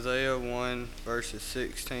Isaiah 1 verses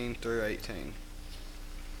 16 through 18.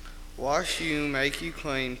 Wash you, make you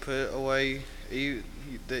clean, put away the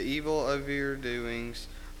evil of your doings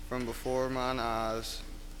from before mine eyes.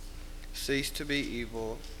 Cease to be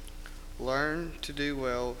evil. Learn to do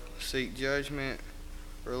well, seek judgment,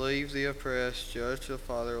 relieve the oppressed, judge the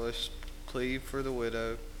fatherless, plead for the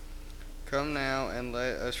widow. Come now and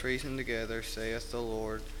let us reason together, saith the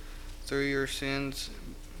Lord. Though your sins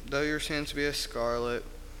be as scarlet,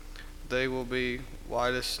 they will be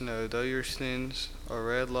white as snow. Though your sins are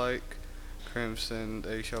red like crimson,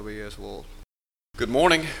 they shall be as wool. Good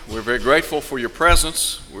morning. We're very grateful for your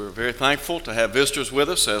presence. We're very thankful to have visitors with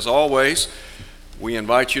us. As always, we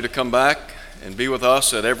invite you to come back and be with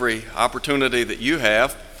us at every opportunity that you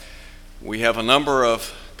have. We have a number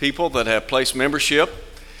of people that have placed membership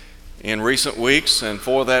in recent weeks, and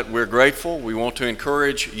for that we're grateful. We want to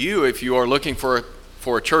encourage you, if you are looking for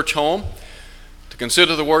a church home, to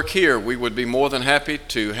consider the work here. We would be more than happy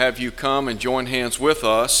to have you come and join hands with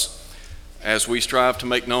us as we strive to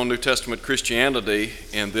make known New Testament Christianity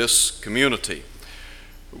in this community.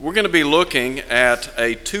 We're going to be looking at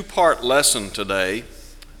a two-part lesson today.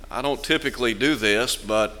 I don't typically do this,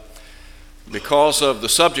 but because of the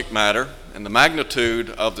subject matter and the magnitude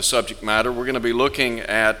of the subject matter, we're going to be looking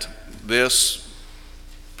at this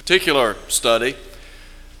particular study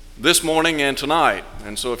this morning and tonight.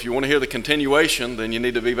 And so if you want to hear the continuation, then you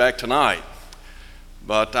need to be back tonight.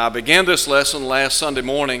 But I began this lesson last Sunday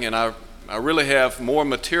morning, and I really have more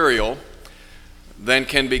material than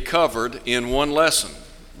can be covered in one lesson,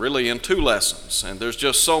 really in two lessons. And there's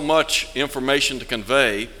just so much information to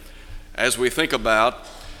convey as we think about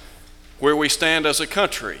where we stand as a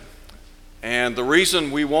country. And the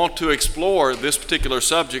reason we want to explore this particular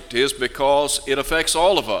subject is because it affects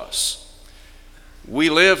all of us.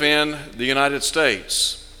 We live in the United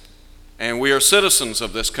States, and we are citizens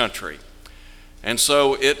of this country. And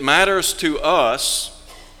so it matters to us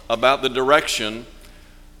about the direction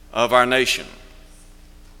of our nation.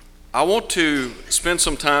 I want to spend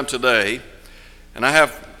some time today, and I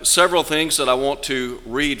have several things that I want to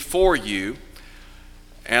read for you,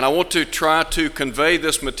 and I want to try to convey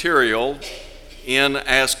this material in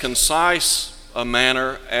as concise a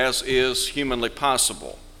manner as is humanly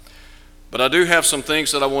possible. But I do have some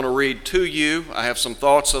things that I want to read to you. I have some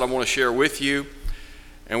thoughts that I want to share with you.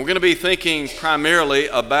 And we're going to be thinking primarily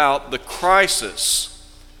about the crisis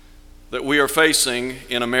that we are facing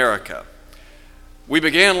in America. We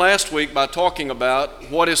began last week by talking about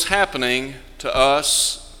what is happening to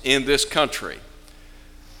us in this country.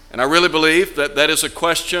 And I really believe that that is a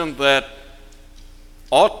question that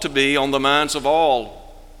ought to be on the minds of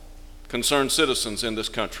all concerned citizens in this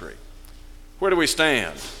country. Where do we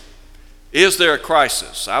stand? Is there a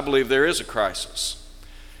crisis? I believe there is a crisis.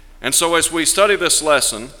 And so as we study this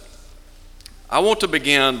lesson, I want to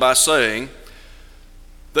begin by saying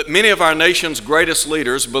that many of our nation's greatest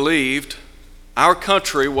leaders believed our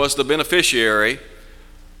country was the beneficiary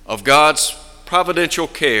of God's providential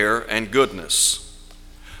care and goodness.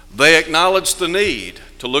 They acknowledged the need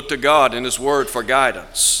to look to God in His Word for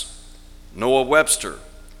guidance. Noah Webster,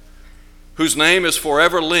 whose name is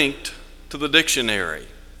forever linked to the dictionary,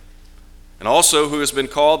 and also who has been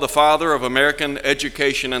called the father of American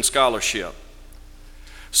education and scholarship,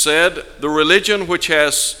 said, "The religion which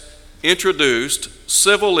has introduced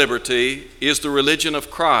civil liberty is the religion of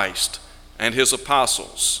Christ and His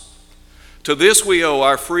apostles. To this we owe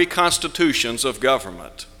our free constitutions of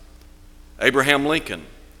government." Abraham Lincoln,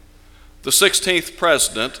 the 16th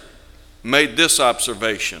president, made this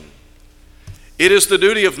observation: "It is the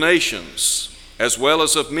duty of nations, as well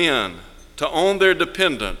as of men, to own their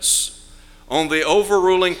dependence on the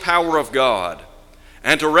overruling power of God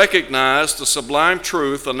and to recognize the sublime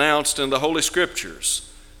truth announced in the Holy Scriptures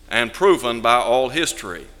and proven by all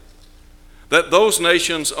history, that those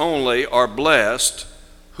nations only are blessed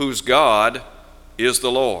whose God is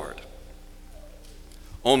the Lord."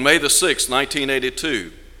 On May the 6th,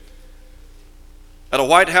 1982, at a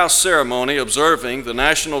White House ceremony observing the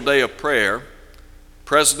National Day of Prayer,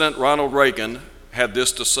 President Ronald Reagan had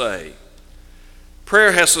this to say: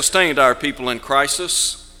 "Prayer has sustained our people in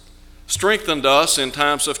crisis, strengthened us in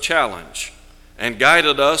times of challenge, and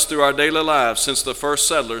guided us through our daily lives since the first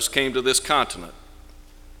settlers came to this continent.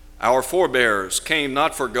 Our forebears came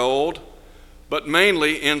not for gold, but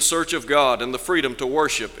mainly in search of God and the freedom to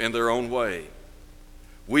worship in their own way.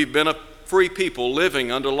 We've been a free people living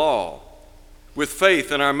under law, with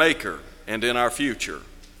faith in our Maker and in our future.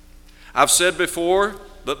 I've said before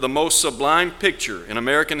that the most sublime picture in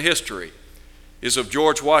American history is of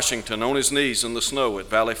George Washington on his knees in the snow at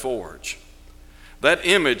Valley Forge. That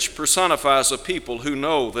image personifies a people who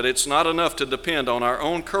know that it's not enough to depend on our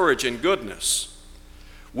own courage and goodness.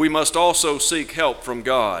 We must also seek help from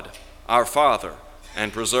God, our Father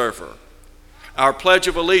and Preserver. Our Pledge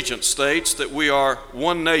of Allegiance states that we are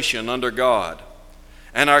one nation under God,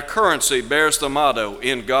 and our currency bears the motto,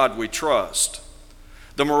 "In God we trust."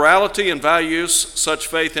 The morality and values such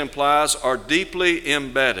faith implies are deeply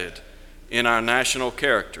embedded in our national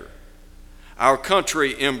character. Our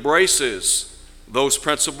country embraces those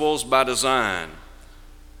principles by design,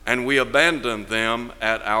 and we abandon them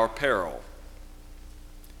at our peril.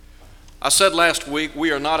 I said last week,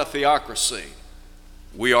 we are not a theocracy.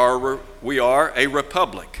 We are a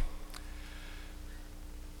republic.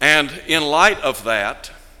 And in light of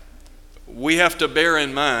that, we have to bear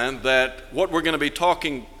in mind that what we're going to be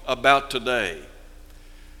talking about today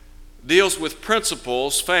deals with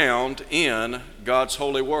principles found in God's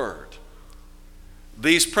holy word.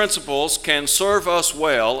 These principles can serve us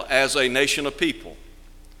well as a nation of people.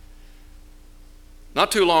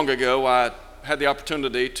 Not too long ago, I had the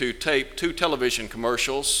opportunity to tape 2 television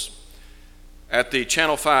commercials at the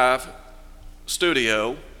Channel 5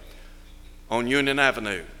 studio on Union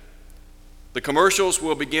Avenue. The commercials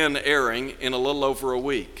will begin airing in a little over a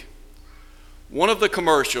week. One of the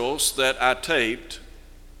commercials that I taped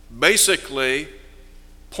basically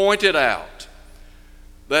pointed out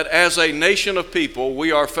that as a nation of people, we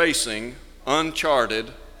are facing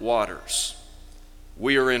uncharted waters.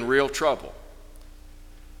 We are in real trouble.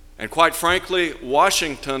 And quite frankly,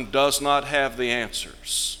 Washington does not have the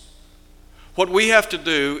answers. What we have to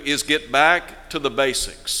do is get back to the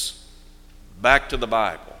basics, back to the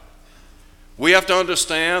Bible. We have to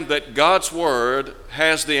understand that God's Word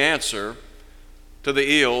has the answer to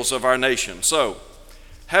the ills of our nation. So,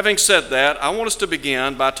 having said that, I want us to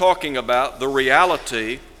begin by talking about the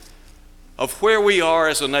reality of where we are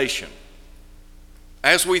as a nation.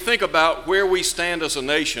 As we think about where we stand as a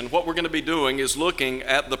nation, what we're going to be doing is looking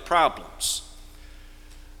at the problems.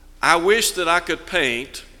 I wish that I could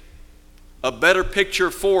paint a better picture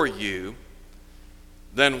for you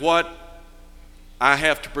than what I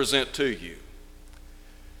have to present to you.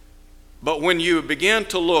 But when you begin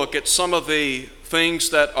to look at some of the things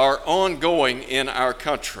that are ongoing in our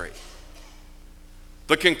country,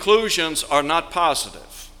 the conclusions are not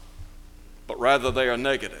positive, but rather they are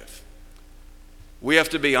negative. We have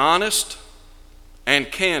to be honest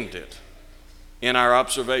and candid in our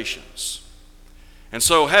observations. And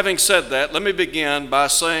so, having said that, let me begin by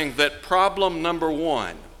saying that problem number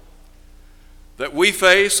 1 that we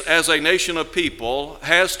face as a nation of people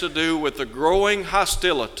has to do with the growing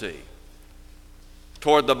hostility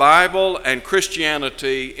toward the Bible and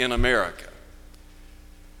Christianity in America.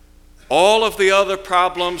 All of the other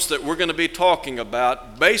problems that we're going to be talking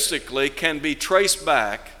about basically can be traced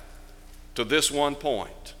back to this one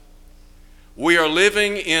point. We are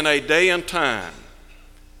living in a day and time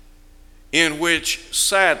in which,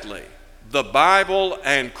 sadly, the Bible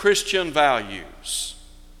and Christian values,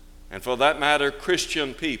 and for that matter,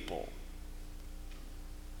 Christian people,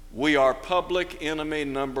 we are public enemy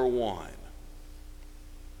number 1.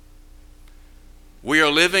 We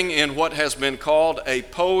are living in what has been called a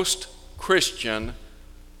post-Christian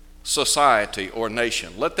society or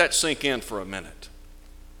nation. Let that sink in for a minute.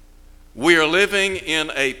 We are living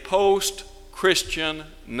in a post-Christian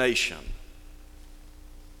nation.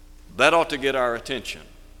 That ought to get our attention.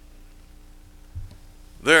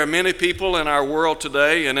 There are many people in our world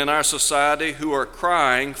today and in our society who are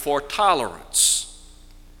crying for tolerance.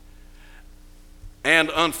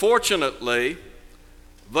 And unfortunately,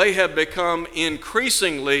 they have become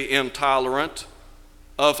increasingly intolerant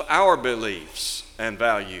of our beliefs and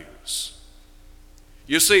values.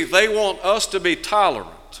 You see, they want us to be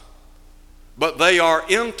tolerant, but they are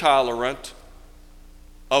intolerant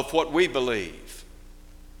of what we believe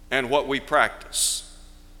and what we practice.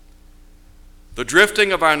 The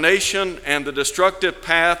drifting of our nation and the destructive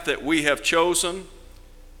path that we have chosen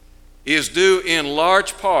is due in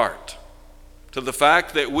large part to the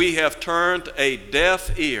fact that we have turned a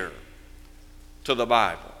deaf ear to the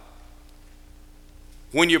Bible.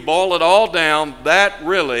 When you boil it all down, that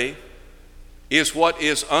really is what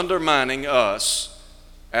is undermining us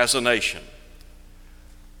as a nation.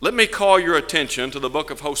 Let me call your attention to the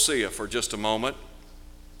book of Hosea for just a moment.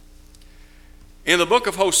 In the book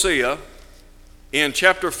of Hosea, in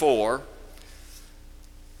chapter 4,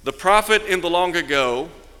 the prophet in the long ago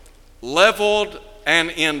leveled an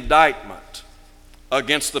indictment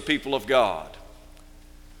against the people of God.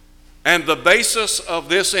 And the basis of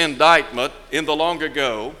this indictment in the long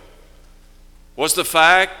ago was the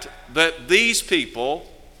fact that these people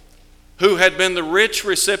who had been the rich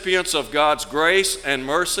recipients of God's grace and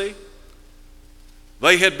mercy.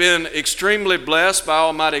 They had been extremely blessed by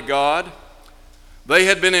Almighty God. They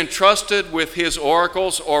had been entrusted with His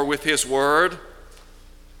oracles or with His word.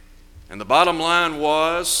 And the bottom line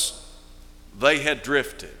was, they had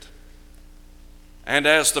drifted. And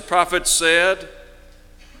as the prophet said,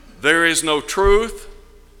 there is no truth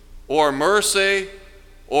or mercy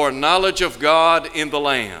or knowledge of God in the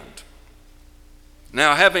land.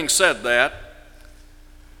 Now, having said that,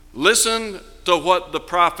 listen to what the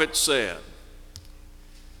prophet said.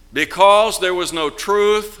 Because there was no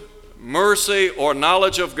truth, mercy, or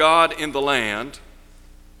knowledge of God in the land,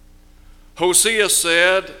 Hosea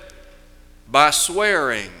said, by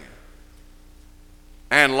swearing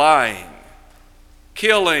and lying,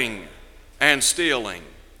 killing and stealing,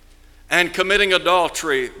 and committing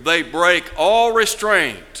adultery, they break all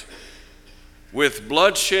restraint with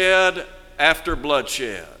bloodshed after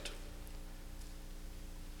bloodshed.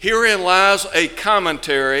 Herein lies a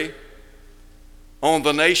commentary on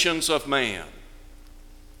the nations of man.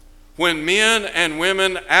 When men and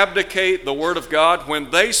women abdicate the Word of God, when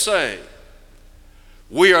they say,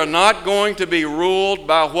 we are not going to be ruled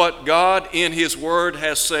by what God in His Word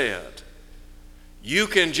has said, you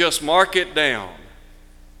can just mark it down.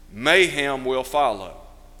 Mayhem will follow.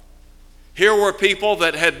 Here were people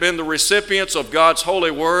that had been the recipients of God's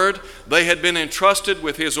holy word. They had been entrusted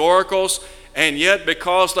with His oracles, and yet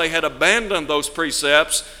because they had abandoned those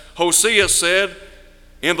precepts, Hosea said,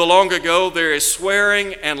 in the long ago, there is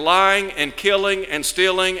swearing and lying and killing and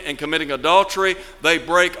stealing and committing adultery. They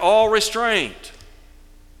break all restraint.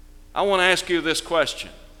 I want to ask you this question.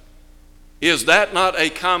 Is that not a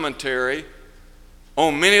commentary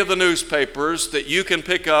on many of the newspapers that you can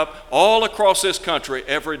pick up all across this country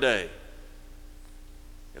every day?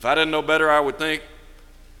 If I didn't know better, I would think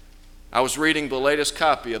I was reading the latest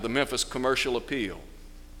copy of the Memphis Commercial Appeal,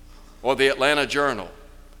 or the Atlanta Journal,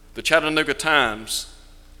 the Chattanooga Times,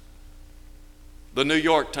 the New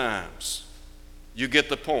York Times. You get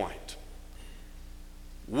the point.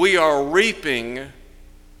 We are reaping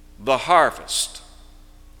the harvest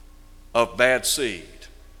of bad seed.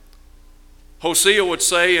 Hosea would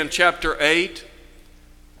say in chapter 8,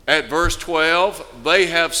 at verse 12, they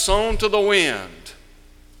have sown to the wind,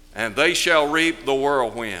 and they shall reap the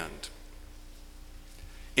whirlwind.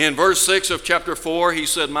 In verse 6 of chapter 4, he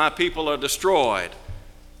said, my people are destroyed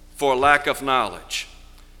for lack of knowledge.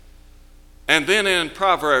 And then in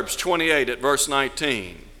Proverbs 28 at verse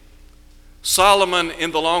 19, Solomon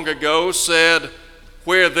in the long ago said,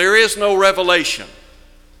 where there is no revelation,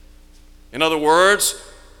 in other words,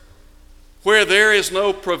 where there is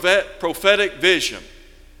no prophetic vision,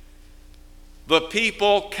 the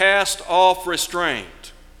people cast off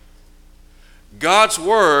restraint. God's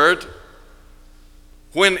word,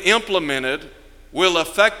 when implemented, will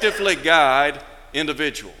effectively guide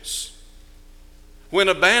individuals. When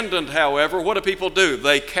abandoned, however, what do people do?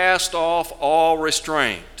 They cast off all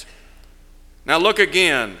restraint. Now look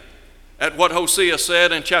again at what Hosea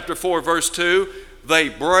said in chapter 4, verse 2. They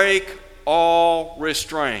break all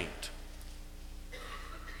restraint.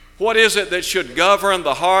 What is it that should govern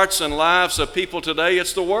the hearts and lives of people today?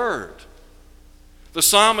 It's the Word. The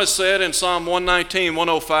psalmist said in Psalm 119,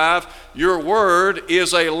 105, your word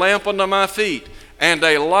is a lamp unto my feet and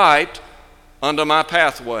a light unto my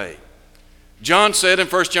pathway. John said in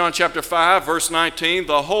 1 John chapter 5, verse 19,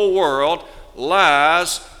 the whole world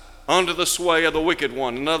lies under the sway of the wicked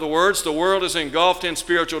one. In other words, the world is engulfed in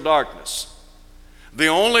spiritual darkness. The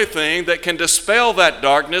only thing that can dispel that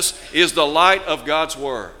darkness is the light of God's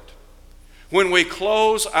Word. When we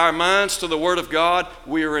close our minds to the Word of God,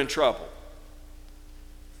 we are in trouble.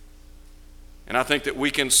 And I think that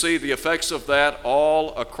we can see the effects of that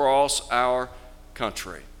all across our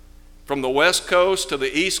country. From the West Coast to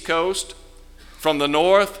the East Coast, from the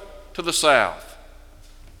North to the South.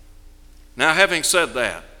 Now, having said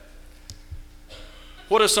that,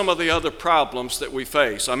 what are some of the other problems that we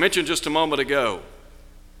face? I mentioned just a moment ago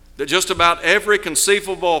that just about every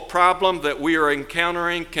conceivable problem that we are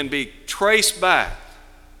encountering can be traced back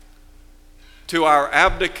to our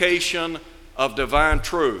abdication of divine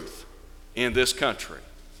truth in this country.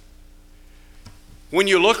 When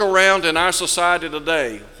you look around in our society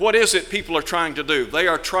today, what is it people are trying to do? They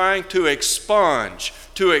are trying to expunge,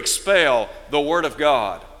 to expel the Word of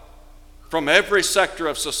God from every sector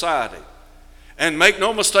of society. And make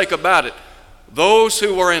no mistake about it, those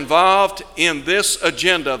who are involved in this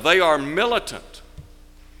agenda, they are militant.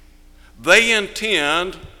 They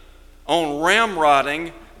intend on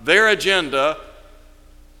ramrodding their agenda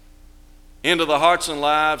into the hearts and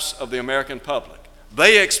lives of the American public.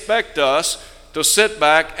 They expect us to sit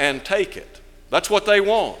back and take it. That's what they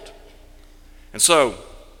want. And so,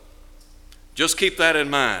 just keep that in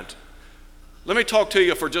mind. Let me talk to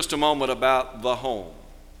you for just a moment about the home.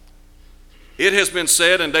 It has been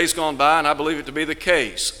said in days gone by, and I believe it to be the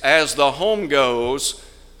case, as the home goes,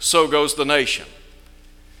 so goes the nation.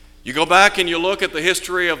 You go back and you look at the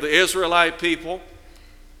history of the Israelite people.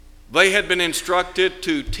 They had been instructed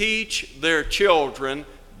to teach their children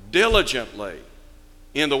diligently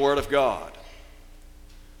in the Word of God.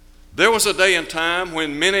 There was a day and time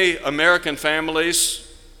when many American families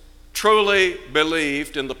truly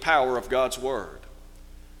believed in the power of God's Word.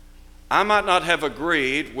 I might not have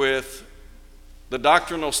agreed with the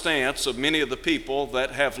doctrinal stance of many of the people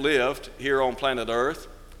that have lived here on planet Earth.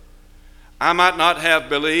 I might not have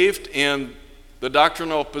believed in the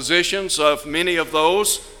doctrinal positions of many of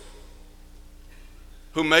those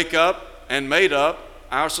who make up and made up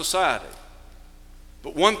our society.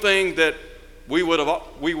 But one thing that we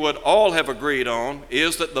would all have agreed on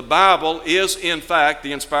is that the Bible is in fact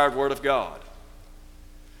the inspired Word of God.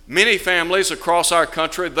 Many families across our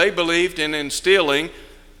country, they believed in instilling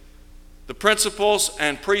the principles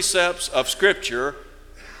and precepts of Scripture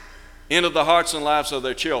into the hearts and lives of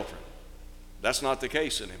their children. That's not the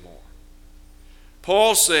case anymore.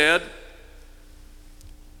 Paul said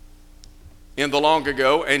in the long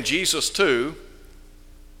ago, and Jesus too,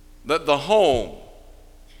 that the home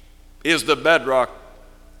is the bedrock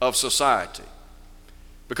of society.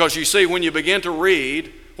 Because you see, when you begin to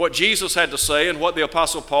read what Jesus had to say and what the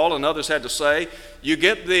Apostle Paul and others had to say, you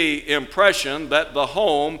get the impression that the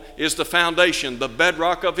home is the foundation, the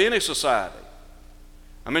bedrock of any society.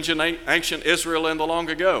 I mentioned ancient Israel in the long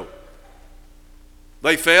ago.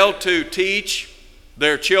 They failed to teach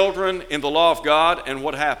their children in the law of God, and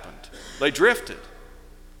what happened? They drifted.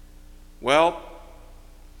 Well,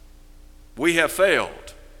 we have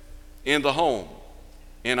failed in the home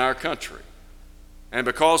in our country. And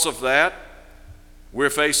because of that, we're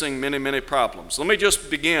facing many, many problems. Let me just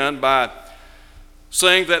begin by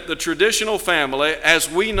saying that the traditional family, as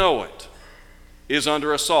we know it, is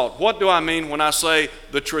under assault. What do I mean when I say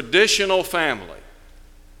the traditional family?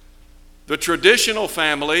 The traditional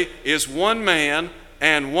family is one man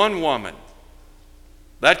and one woman.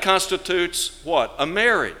 That constitutes what? A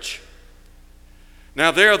marriage.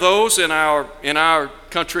 Now, there are those in our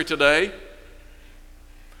country today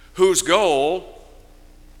whose goal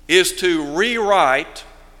is to rewrite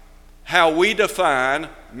how we define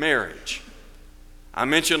marriage. I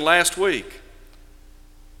mentioned last week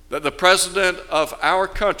that the president of our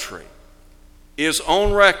country is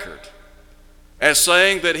on record as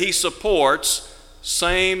saying that he supports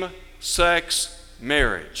same-sex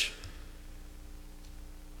marriage.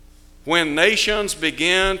 When nations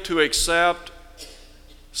begin to accept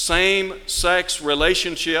same-sex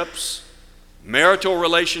relationships, marital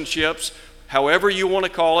relationships, however you want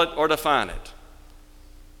to call it or define it,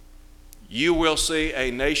 you will see a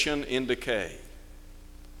nation in decay.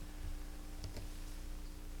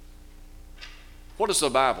 What does the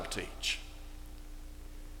Bible teach?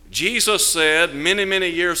 Jesus said many, many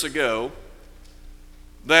years ago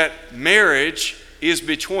that marriage is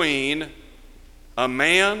between a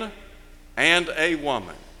man and a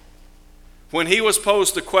woman. When he was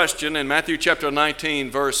posed the question in Matthew chapter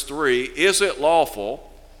 19, verse 3, is it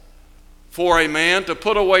lawful for a man to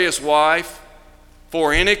put away his wife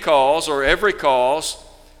for any cause or every cause?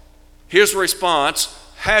 His response,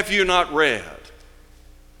 have you not read?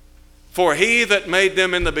 For he that made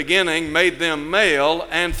them in the beginning made them male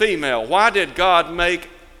and female. Why did God make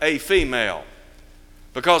a female?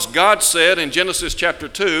 Because God said in Genesis chapter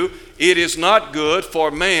 2, it is not good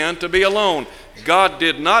for man to be alone. God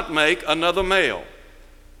did not make another male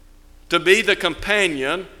to be the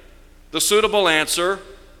companion, the suitable answer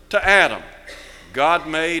to Adam. God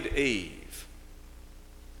made Eve.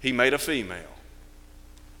 He made a female.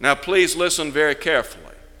 Now please listen very carefully.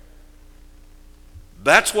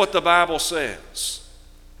 That's what the Bible says.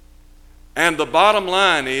 And the bottom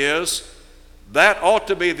line is that ought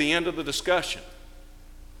to be the end of the discussion.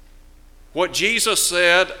 What Jesus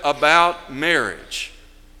said about marriage,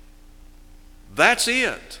 that's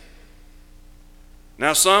it.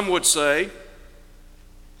 Now, some would say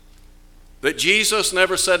that Jesus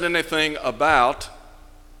never said anything about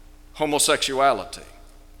homosexuality,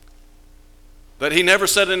 that he never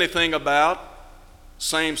said anything about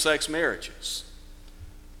same-sex marriages.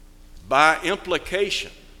 By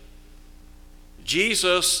implication,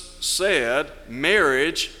 Jesus said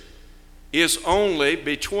marriage is only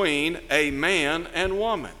between a man and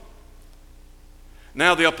woman.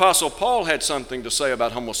 Now, the Apostle Paul had something to say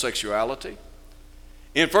about homosexuality.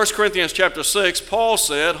 In 1 Corinthians chapter 6, Paul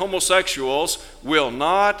said homosexuals will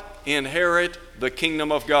not inherit the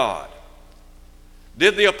kingdom of God.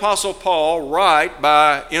 Did the Apostle Paul write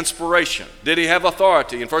by inspiration? Did he have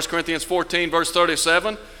authority? In 1 Corinthians 14, verse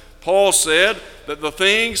 37, Paul said that the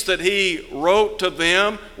things that he wrote to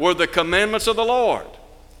them were the commandments of the Lord.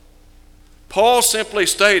 Paul simply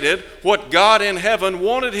stated what God in heaven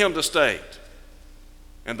wanted him to state,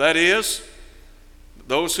 and that is,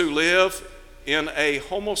 those who live in a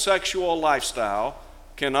homosexual lifestyle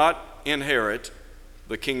cannot inherit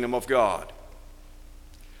the kingdom of God.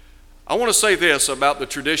 I want to say this about the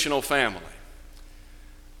traditional family.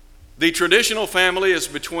 The traditional family is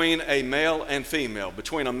between a male and female,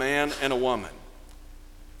 between a man and a woman.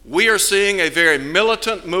 We are seeing a very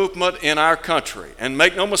militant movement in our country, and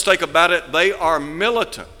make no mistake about it, they are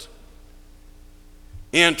militant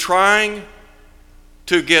in trying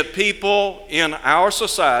to get people in our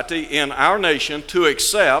society, in our nation, to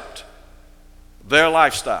accept their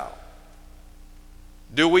lifestyle.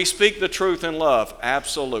 Do we speak the truth in love?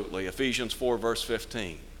 Absolutely. Ephesians 4, verse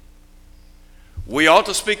 15. We ought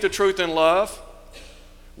to speak the truth in love.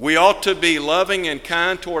 We ought to be loving and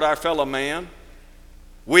kind toward our fellow man.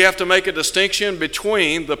 We have to make a distinction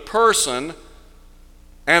between the person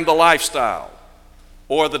and the lifestyle,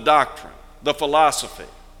 or the doctrine, the philosophy.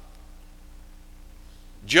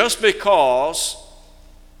 Just because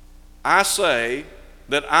I say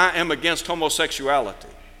that I am against homosexuality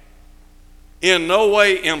in no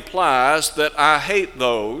way implies that I hate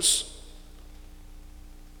those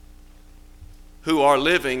who are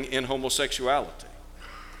living in homosexuality.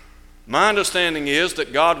 My understanding is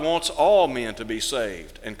that God wants all men to be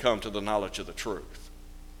saved and come to the knowledge of the truth.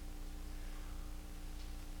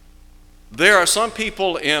 There are some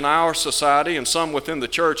people in our society and some within the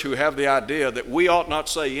church who have the idea that we ought not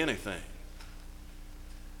say anything.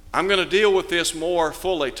 I'm going to deal with this more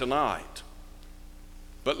fully tonight,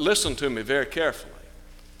 but listen to me very carefully.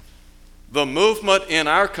 The movement in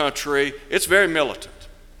our country, it's very militant,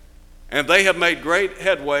 and they have made great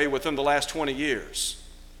headway within the last 20 years,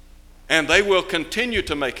 and they will continue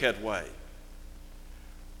to make headway.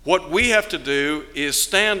 What we have to do is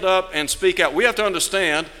stand up and speak out. We have to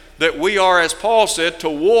understand that we are, as Paul said, to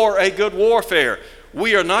war a good warfare.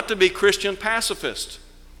 We are not to be Christian pacifists,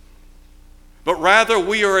 but rather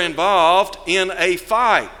we are involved in a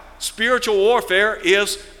fight. Spiritual warfare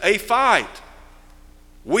is a fight.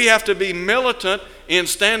 We have to be militant in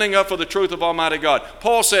standing up for the truth of Almighty God.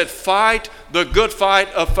 Paul said, fight the good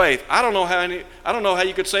fight of faith. I don't know how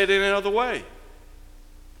you could say it any other way.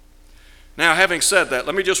 Now, having said that,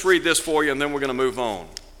 let me just read this for you and then we're going to move on.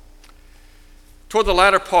 Toward the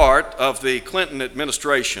latter part of the Clinton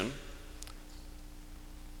administration,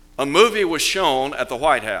 a movie was shown at the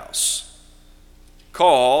White House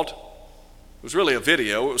called, it was really a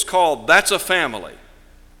video, it was called That's a Family.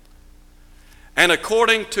 And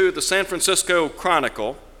according to the San Francisco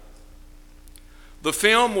Chronicle, the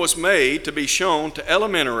film was made to be shown to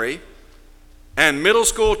elementary and middle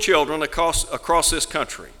school children across this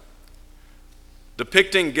country,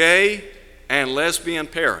 depicting gay and lesbian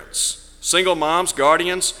parents, single moms,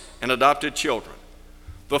 guardians, and adopted children.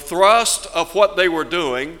 The thrust of what they were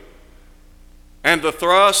doing and the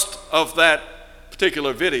thrust of that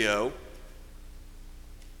particular video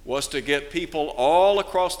was to get people all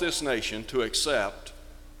across this nation to accept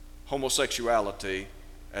homosexuality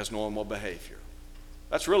as normal behavior.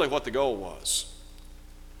 That's really what the goal was.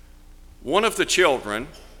 One of the children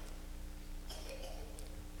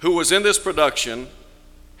who was in this production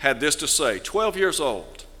had this to say, 12 years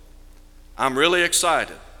old. I'm really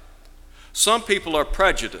excited. Some people are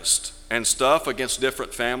prejudiced and stuff against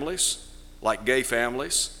different families, like gay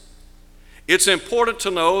families. It's important to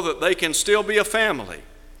know that they can still be a family.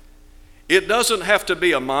 It doesn't have to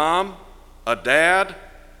be a mom, a dad,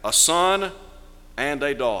 a son, and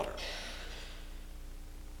a daughter.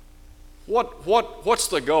 What's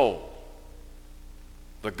the goal?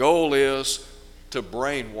 The goal is to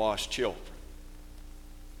brainwash children.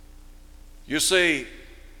 You see,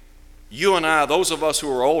 you and I, those of us who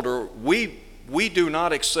are older, we do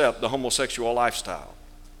not accept the homosexual lifestyle.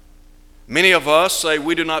 Many of us say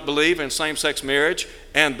we do not believe in same-sex marriage,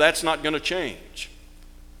 and that's not going to change.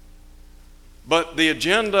 But the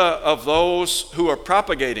agenda of those who are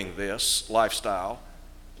propagating this lifestyle,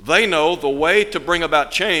 they know the way to bring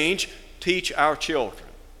about change: teach our children,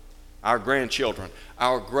 our grandchildren,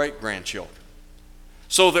 our great-grandchildren,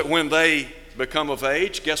 so that when they become of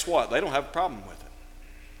age, guess what? They don't have a problem with it.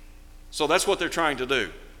 So that's what they're trying to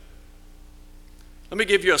do. Let me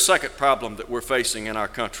give you a second problem that we're facing in our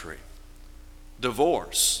country: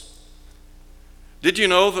 divorce. Did you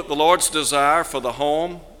know that the Lord's desire for the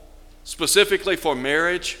home, specifically for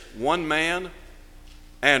marriage, one man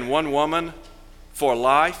and one woman for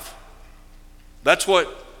life? That's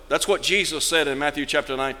what Jesus said in Matthew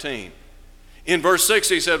chapter 19. In verse 6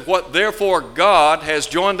 he said, "What therefore God has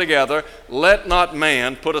joined together, let not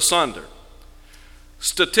man put asunder."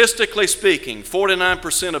 Statistically speaking,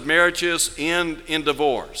 49% of marriages end in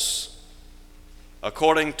divorce,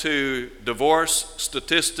 according to Divorce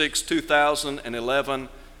Statistics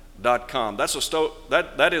 2011.com.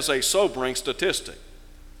 That is a sobering statistic.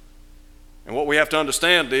 And what we have to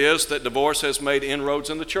understand is that divorce has made inroads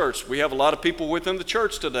in the church. We have a lot of people within the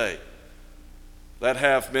church today that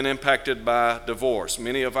have been impacted by divorce.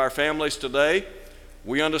 Many of our families today,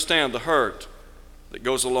 we understand the hurt that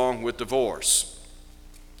goes along with divorce.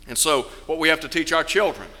 And so what we have to teach our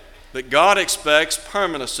children, that God expects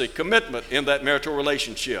permanency, commitment in that marital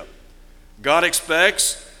relationship. God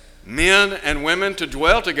expects men and women to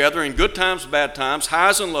dwell together in good times, bad times,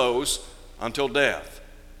 highs and lows, until death.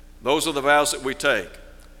 Those are the vows that we take.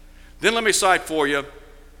 Then let me cite for you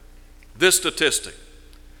this statistic.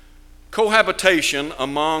 Cohabitation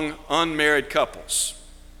among unmarried couples.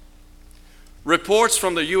 Reports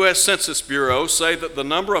from the U.S. Census Bureau say that the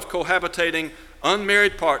number of cohabitating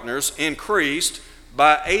unmarried partners increased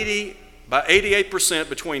by 88%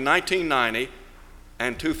 between 1990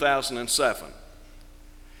 and 2007.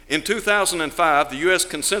 In 2005, the U.S.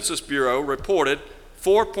 Census Bureau reported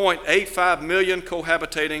 4.85 million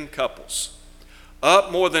cohabitating couples,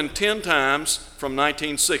 up more than 10 times from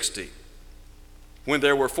 1960, when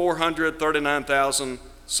there were 439,000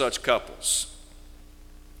 such couples.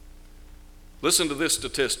 Listen to this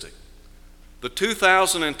statistic. The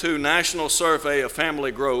 2002 National Survey of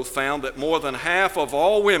Family Growth found that more than half of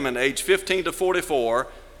all women aged 15 to 44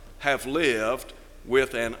 have lived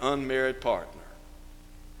with an unmarried partner.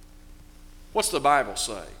 What's the Bible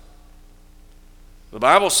say? The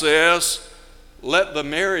Bible says, "Let the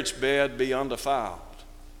marriage bed be undefiled,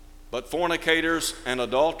 but fornicators and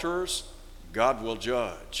adulterers God will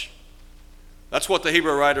judge." That's what the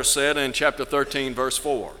Hebrew writer said in chapter 13, verse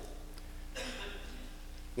 4.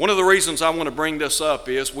 One of the reasons I want to bring this up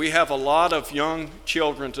is we have a lot of young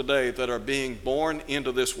children today that are being born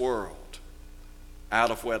into this world out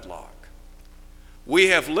of wedlock. We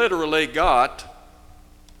have literally got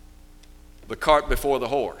the cart before the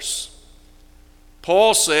horse.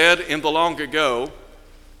 Paul said in the long ago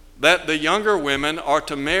that the younger women are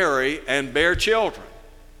to marry and bear children.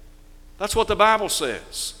 That's what the Bible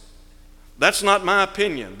says. That's not my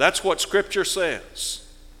opinion. That's what Scripture says.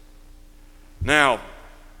 Now,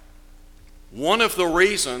 one of the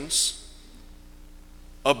reasons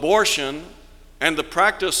abortion and the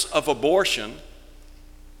practice of abortion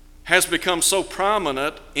has become so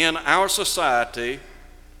prominent in our society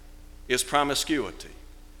is promiscuity.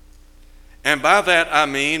 And by that I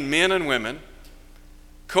mean men and women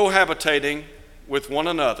cohabitating with one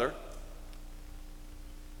another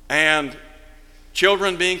and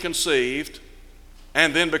children being conceived,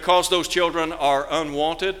 and then because those children are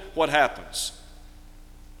unwanted, what happens?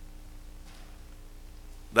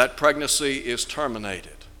 That pregnancy is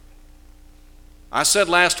terminated. I said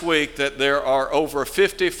last week that there are over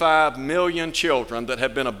 55 million children that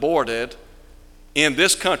have been aborted in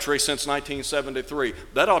this country since 1973.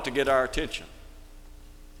 That ought to get our attention.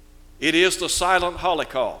 It is the silent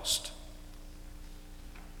Holocaust.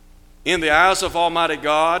 In the eyes of Almighty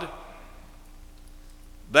God,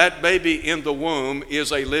 that baby in the womb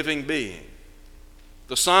is a living being.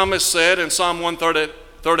 The psalmist said in Psalm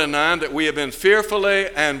 139 that we have been fearfully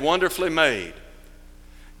and wonderfully made.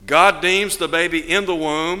 God deems the baby in the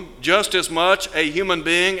womb just as much a human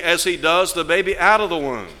being as he does the baby out of the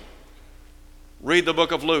womb. Read the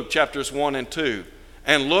book of Luke, chapters 1 and 2,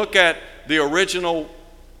 and look at the original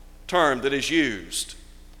term that is used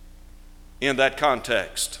in that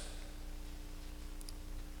context.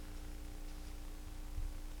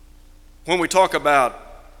 When we talk about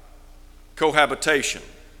cohabitation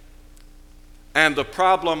and the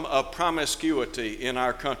problem of promiscuity in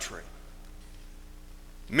our country,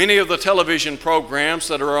 many of the television programs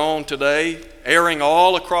that are on today, airing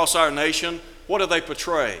all across our nation, what do they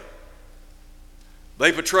portray?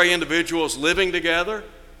 They portray individuals living together,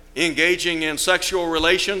 engaging in sexual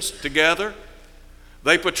relations together.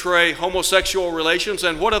 They portray homosexual relations,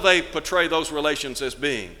 and what do they portray those relations as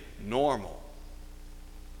being? Normal.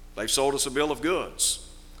 They've sold us a bill of goods.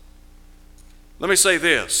 Let me say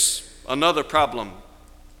this, another problem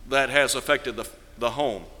that has affected the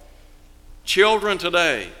home. Children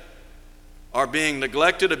today are being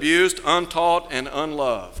neglected, abused, untaught, and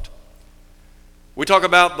unloved. We talk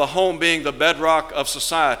about the home being the bedrock of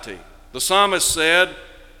society. The psalmist said,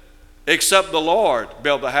 except the Lord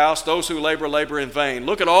build the house, those who labor, labor in vain.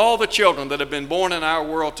 Look at all the children that have been born in our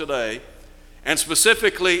world today, and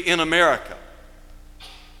specifically in America,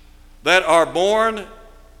 that are born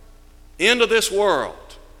into this world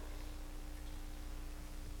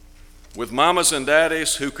with mamas and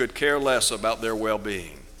daddies who could care less about their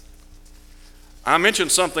well-being. I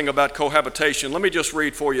mentioned something about cohabitation. Let me just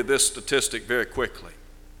read for you this statistic very quickly,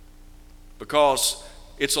 because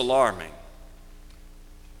it's alarming.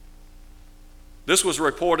 This was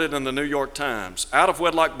reported in the New York Times.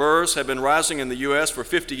 Out-of-wedlock births have been rising in the U.S. for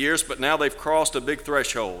 50 years, but now they've crossed a big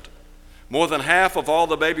threshold. More than half of all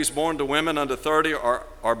the babies born to women under 30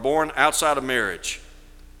 are born outside of marriage.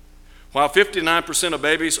 While 59% of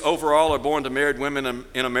babies overall are born to married women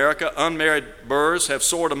in America, unmarried births have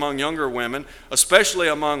soared among younger women, especially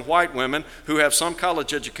among white women who have some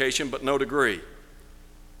college education but no degree.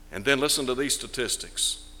 And then listen to these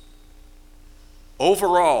statistics.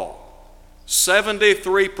 Overall,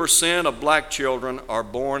 73% of black children are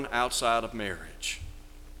born outside of marriage,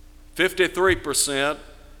 53%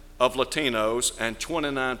 of Latinos, and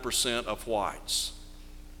 29% of whites.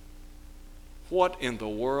 What in the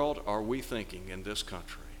world are we thinking in this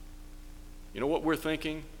country? You know what we're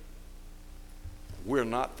thinking? We're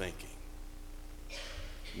not thinking.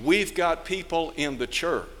 We've got people in the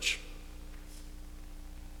church.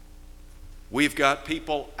 We've got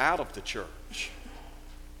people out of the church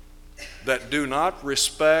that do not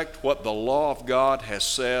respect what the law of God has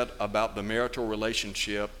said about the marital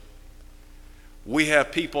relationship. We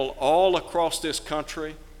have people all across this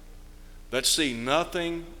country that see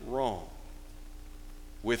nothing wrong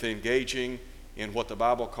with engaging in what the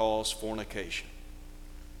Bible calls fornication.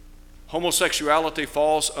 Homosexuality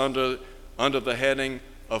falls under the heading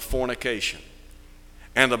of fornication.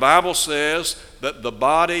 And the Bible says that the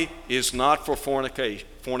body is not for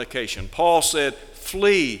fornication. Paul said,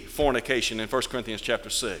 flee fornication in 1 Corinthians chapter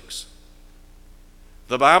 6.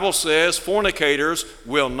 The Bible says fornicators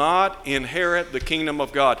will not inherit the kingdom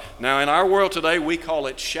of God. Now, in our world today, we call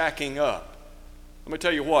it shacking up. Let me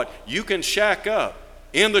tell you what, you can shack up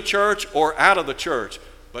in the church or out of the church,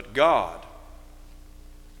 but God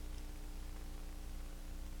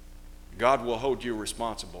will hold you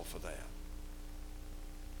responsible for that.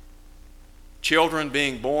 Children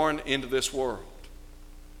being born into this world.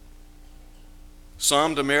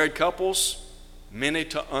 Some to married couples, many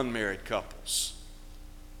to unmarried couples.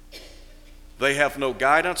 They have no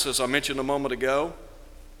guidance, as I mentioned a moment ago.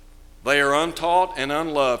 They are untaught and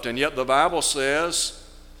unloved, and yet the Bible says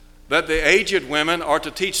that the aged women are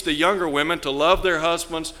to teach the younger women to love their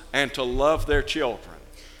husbands and to love their children.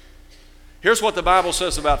 Here's what the Bible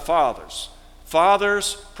says about fathers.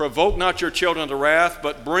 Fathers, provoke not your children to wrath,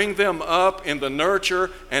 but bring them up in the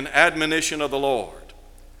nurture and admonition of the Lord.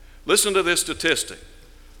 Listen to this statistic.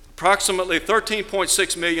 Approximately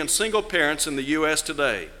 13.6 million single parents in the U.S.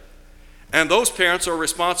 today, and those parents are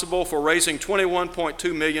responsible for raising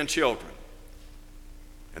 21.2 million children.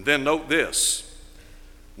 And then note this.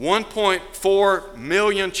 1.4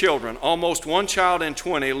 million children, almost one child in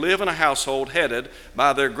 20, live in a household headed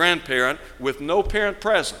by their grandparent with no parent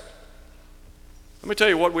present. Let me tell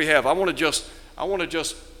you what we have. I want to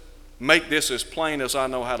just make this as plain as I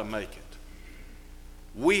know how to make it.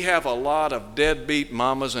 We have a lot of deadbeat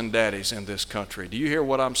mamas and daddies in this country. Do you hear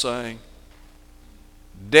what I'm saying?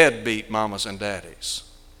 Deadbeat mamas and daddies.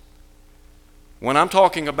 When I'm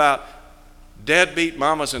talking about deadbeat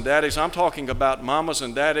mamas and daddies, I'm talking about mamas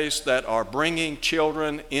and daddies that are bringing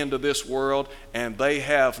children into this world and they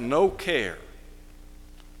have no care,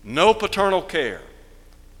 no paternal care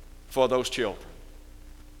for those children.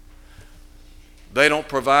 They don't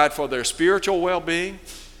provide for their spiritual well-being,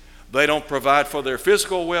 they don't provide for their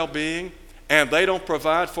physical well-being, and they don't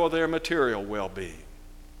provide for their material well-being.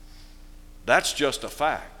 That's just a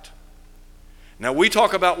fact. Now, we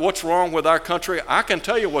talk about what's wrong with our country. I can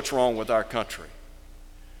tell you what's wrong with our country.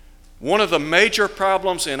 One of the major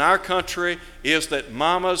problems in our country is that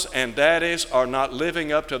mamas and daddies are not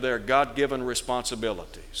living up to their God-given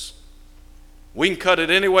responsibilities. We can cut it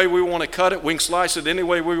any way we want to cut it. We can slice it any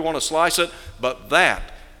way we want to slice it. But that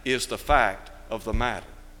is the fact of the matter.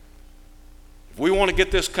 If we want to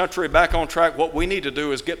get this country back on track, what we need to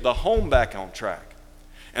do is get the home back on track.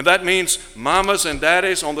 And that means mamas and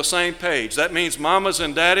daddies on the same page. That means mamas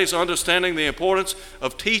and daddies understanding the importance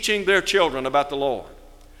of teaching their children about the Lord.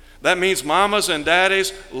 That means mamas and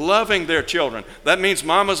daddies loving their children. That means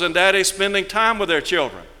mamas and daddies spending time with their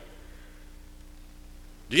children.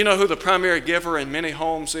 Do you know who the primary giver in many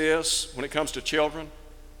homes is when it comes to children?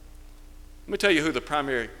 Let me tell you who the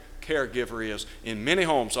primary caregiver is in many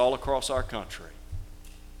homes all across our country.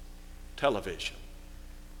 television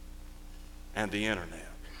and the internet.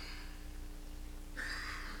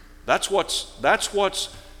 That's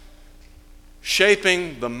what's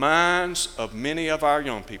shaping the minds of many of our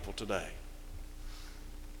young people today.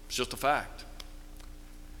 It's just a fact.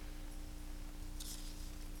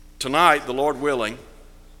 Tonight, the Lord willing,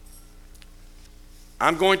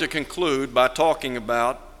 I'm going to conclude by talking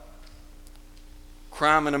about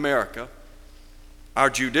crime in America,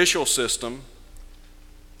 our judicial system,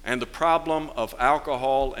 and the problem of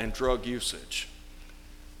alcohol and drug usage.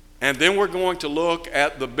 And then we're going to look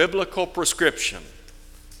at the biblical prescription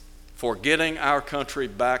for getting our country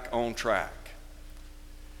back on track.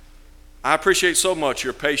 I appreciate so much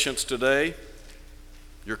your patience today,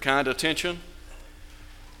 your kind attention.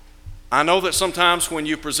 I know that sometimes when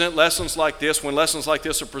you present lessons like this, when lessons like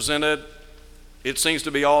this are presented, it seems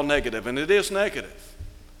to be all negative, and it is negative.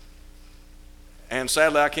 And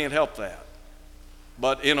sadly, I can't help that.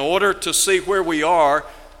 But in order to see where we are,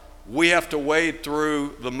 we have to wade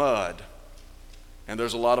through the mud. And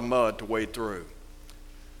there's a lot of mud to wade through.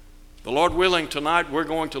 The Lord willing, tonight we're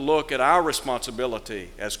going to look at our responsibility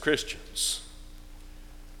as Christians.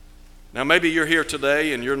 Now, maybe you're here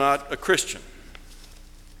today and you're not a Christian.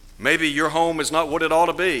 Maybe your home is not what it ought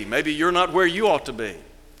to be. Maybe you're not where you ought to be.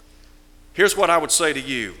 Here's what I would say to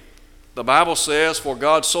you. The Bible says, "For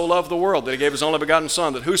God so loved the world that he gave his only begotten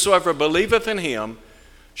Son, that whosoever believeth in him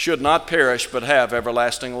should not perish but have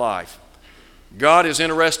everlasting life." God is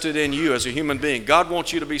interested in you as a human being. God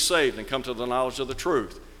wants you to be saved and come to the knowledge of the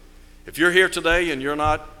truth. If you're here today and you're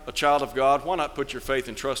not a child of God, why not put your faith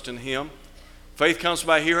and trust in him? Faith comes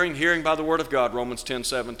by hearing, hearing by the word of God, Romans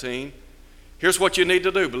 10:17. Here's what you need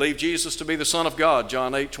to do. Believe Jesus to be the Son of God,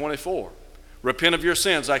 John 8:24. Repent of your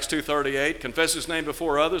sins, Acts 2:38. Confess his name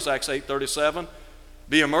before others, Acts 8:37.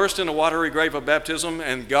 Be immersed in the watery grave of baptism,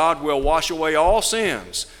 and God will wash away all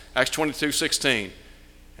sins, Acts 22:16.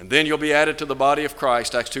 And then you'll be added to the body of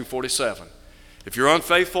Christ, Acts 2:47. If you're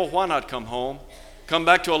unfaithful, why not come home? Come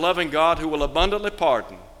back to a loving God who will abundantly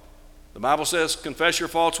pardon. The Bible says, confess your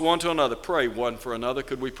faults one to another, pray one for another.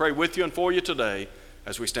 Could we pray with you and for you today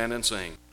as we stand and sing?